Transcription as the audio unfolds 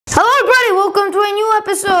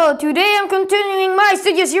episode! Today I'm continuing my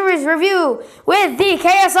Studio Series review with the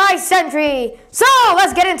KSI Sentry. So,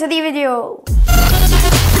 let's get into the video.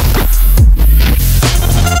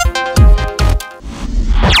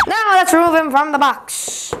 Now let's remove him from the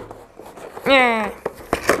box. Yeah.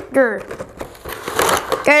 Good.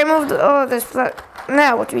 Okay, remove this.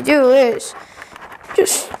 Now what we do is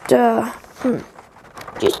let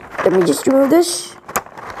me just remove this.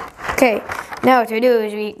 Okay, now what we do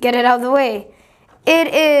is we get it out of the way.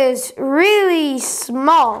 It is really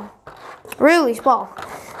small. Really small.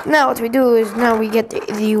 Now what we do is now we get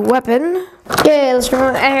the weapon. Okay, let's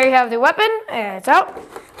remove, and here you have the weapon. It's out.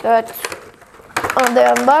 That's on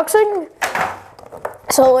the unboxing.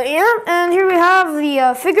 So yeah, and here we have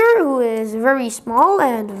the figure, who is very small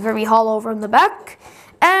and very hollow from the back,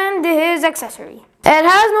 and his accessory. It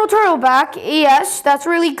has no turtle back. Yes, that's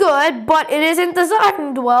really good, but it isn't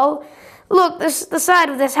designed well. Look, the side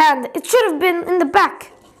of this hand, it should have been in the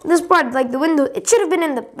back. This part, like the window, it should have been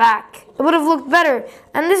in the back. It would have looked better.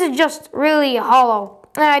 And this is just really hollow.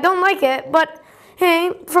 And I don't like it, but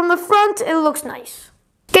hey, from the front, it looks nice.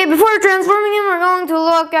 Okay, before transforming him, we're going to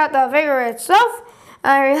look at the figure itself.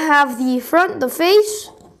 I have the front, the face.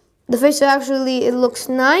 The face actually, it looks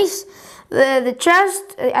nice. The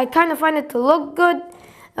chest, I kind of find it to look good.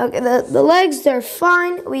 Okay, the legs, they're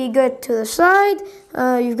fine. We get to the side.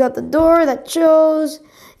 You've got the door that shows.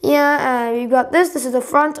 Yeah, you've got this. This is the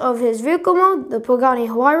front of his vehicle mode, the Pagani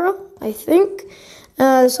huayra, I think.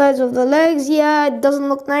 The sides of the legs, yeah, it doesn't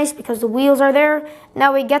look nice because the wheels are there.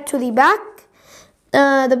 Now we get to the back.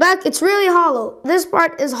 The back, it's really hollow. This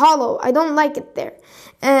part is hollow. I don't like it there.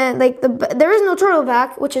 And like there is no turtle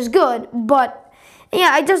back, which is good, but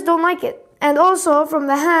yeah, I just don't like it. And also from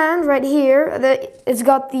the hand right here, it's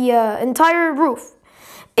got the entire roof.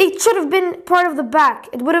 It should have been part of the back.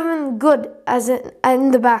 It would have been good as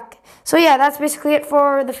in the back. So yeah, that's basically it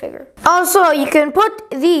for the figure. Also, you can put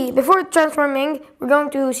before transforming, we're going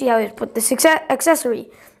to see how you put this accessory.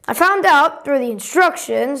 I found out through the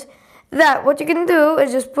instructions that what you can do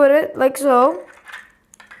is just put it like so.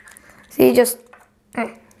 See, just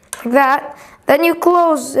like that. Then you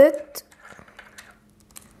close it.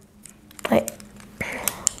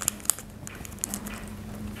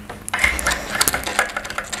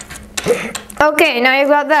 Okay, now you've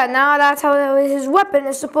got that. Now that's how his weapon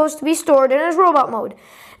is supposed to be stored in his robot mode.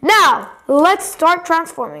 Now, let's start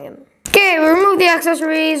transforming him. Okay, we remove the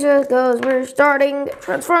accessories because we're starting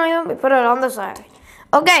transforming him. We put it on the side.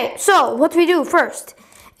 Okay, so what we do first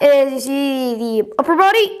is, you see the upper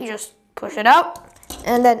body, you just push it out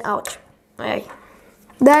and then out. Okay.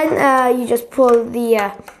 Then you just pull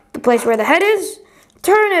the place where the head is,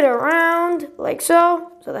 turn it around like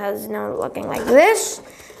so. So the head is now looking like this.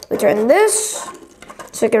 We turn this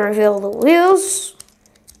so we can reveal the wheels.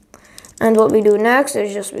 And what we do next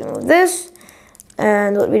is just we move this.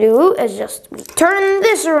 And what we do is just we turn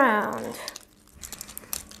this around.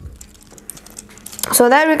 So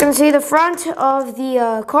then we can see the front of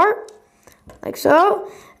the car, like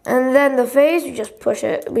so. And then the face, we just push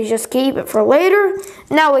it, we just keep it for later.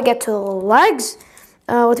 Now we get to the legs.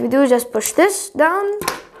 What we do is just push this down.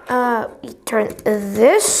 We turn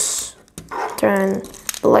this, turn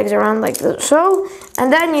the legs around like so.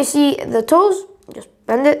 And then you see the toes, just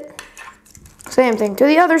bend it. Same thing to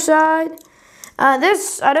the other side.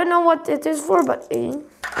 This, I don't know what it is for, but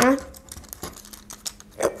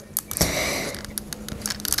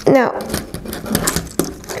now,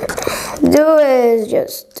 do is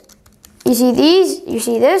just, you see these, you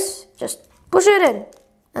see this, just push it in.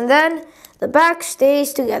 And then the back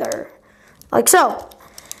stays together, like so.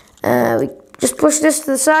 We just push this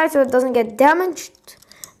to the side so it doesn't get damaged.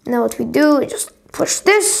 Now what we do is just push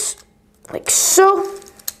this, like so.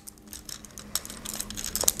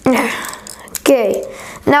 Okay,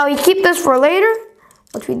 now we keep this for later.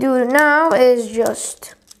 What we do now is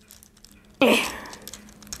just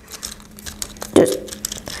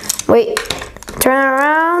wait, turn it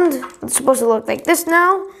around. It's supposed to look like this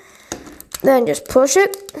now. Then just push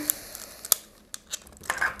it.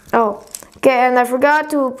 Oh, okay, and I forgot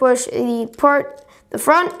to push the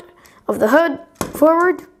front of the hood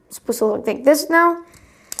forward. It's supposed to look like this now.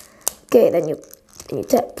 Okay, then you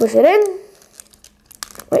push it in.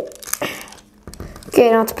 Wait. Okay,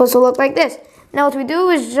 now it's supposed to look like this. Now what we do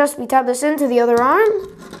is just we tap this into the other arm.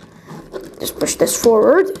 Just push this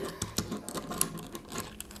forward.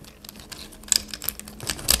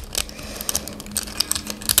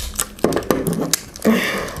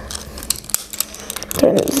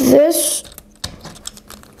 Turn this.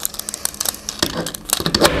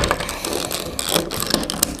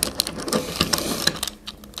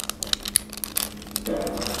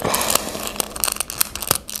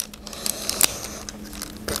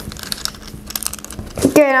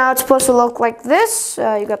 now it's supposed to look like this.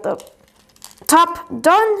 You got the top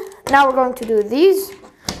done. Now we're going to do these.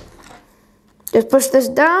 Just push this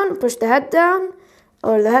down, push the head down,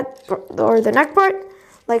 or the neck part,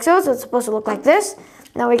 like so. So it's supposed to look like this.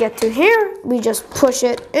 Now we get to here. We just push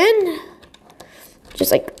it in.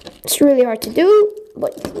 Just like, it's really hard to do,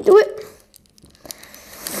 but you can do it.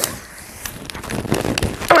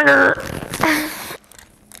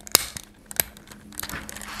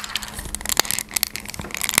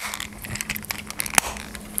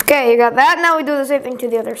 Okay, you got that. Now we do the same thing to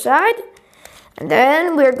the other side. And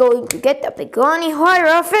then we're going to get the pagani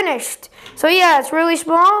huayra finished. So yeah, it's really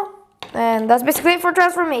small. And that's basically it for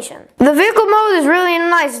transformation. The vehicle mode is really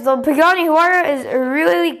nice. The pagani huayra is a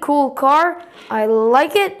really cool car. I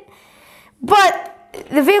like it. But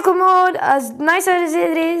the vehicle mode, as nice as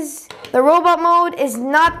it is, the robot mode is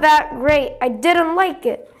not that great. I didn't like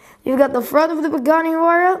it. You've got the front of the pagani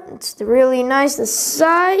huayra. It's really nice. The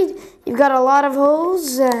side, you've got a lot of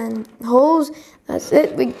holes and holes. That's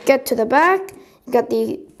it. We get to the back. You got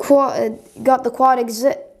the quad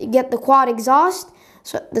exhaust.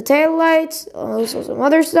 So the taillights, also some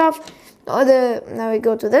other stuff. Now we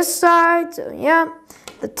go to this side. So yeah,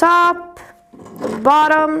 the top, the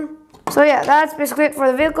bottom. So yeah, that's basically it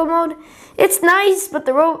for the vehicle mode. It's nice, but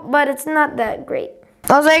it's not that great.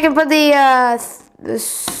 Also, you can put the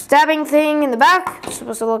stabbing thing in the back. It's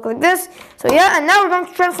supposed to look like this. So yeah, and now we're going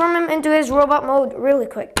to transform him into his robot mode really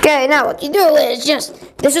quick. Okay, now what you do is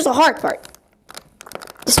this is the hard part.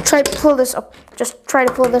 Just try to pull this up. Just try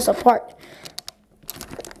to pull this apart.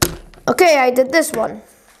 Okay, I did this one.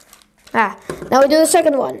 Now we do the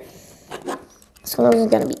second one. This one is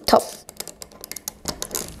gonna be tough.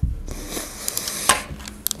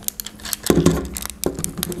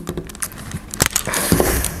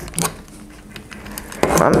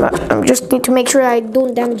 I just need to make sure I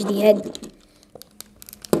don't damage the head.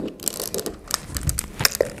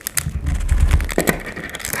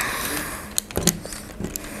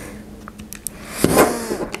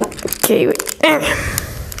 Okay, wait.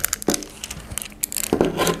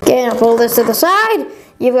 Okay, now pull this to the side.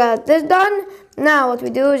 You've got this done. Now what we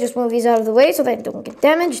do is just move these out of the way so they don't get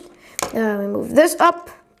damaged. We move this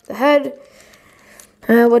up, the head.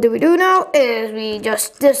 What do we do now is we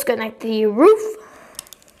just disconnect the roof.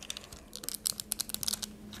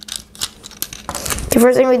 The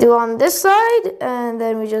first thing we do on this side, and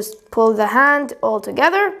then we just pull the hand all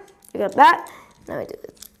together. We got that. Now we do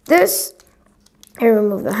this. Here,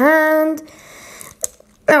 remove the hand.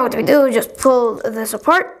 Now what we do is just pull this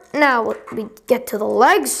apart. Now when we get to the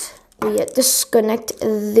legs, we disconnect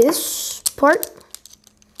this part.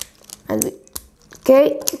 And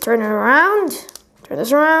turn it around. Turn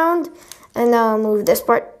this around. And now move this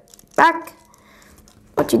part back.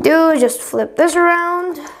 What you do is just flip this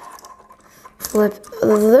around. Flip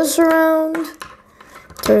this around.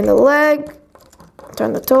 Turn the leg.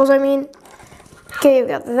 Turn the toes, I mean. Okay, we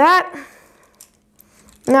got that.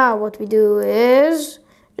 Now what we do is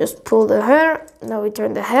just pull the hair. Now we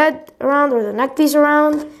turn the head around or the neck piece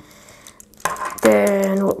around.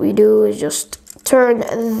 Then what we do is just turn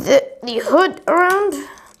the hood around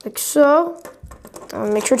like so.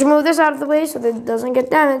 Make sure to move this out of the way so that it doesn't get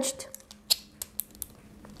damaged.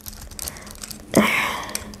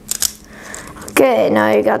 Okay, now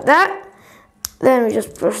you got that. Then we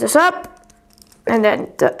just push this up, and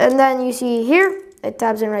then you see here it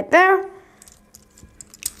tabs in right there.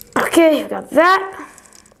 Okay, you got that.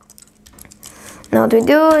 Now what we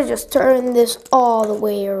do is just turn this all the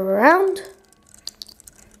way around.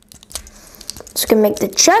 Just gonna make the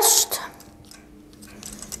chest.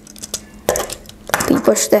 We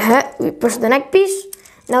push the head, we push the neck piece.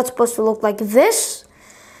 Now it's supposed to look like this.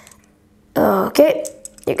 Okay,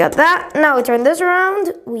 you got that. Now we turn this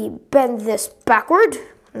around. We bend this backward.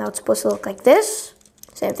 Now it's supposed to look like this.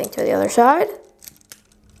 Same thing to the other side.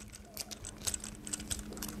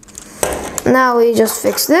 Now we just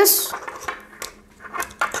fix this.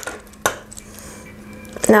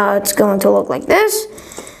 Now it's going to look like this.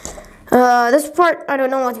 This part, I don't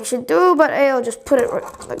know what you should do, but I'll just put it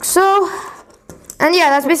like so. And yeah,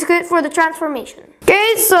 that's basically it for the transformation.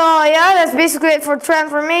 Okay, so yeah, that's basically it for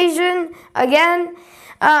transformation. Again,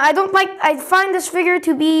 I find this figure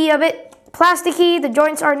to be a bit plasticky. The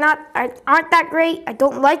joints aren't that great. I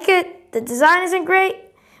don't like it. The design isn't great.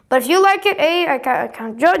 But if you like it, I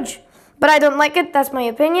can't judge. But I don't like it, that's my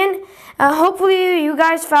opinion. Hopefully you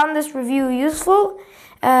guys found this review useful.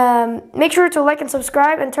 Make sure to like and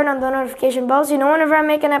subscribe and turn on the notification bell so you know whenever I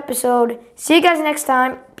make an episode. See you guys next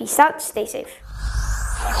time. Peace out, stay safe.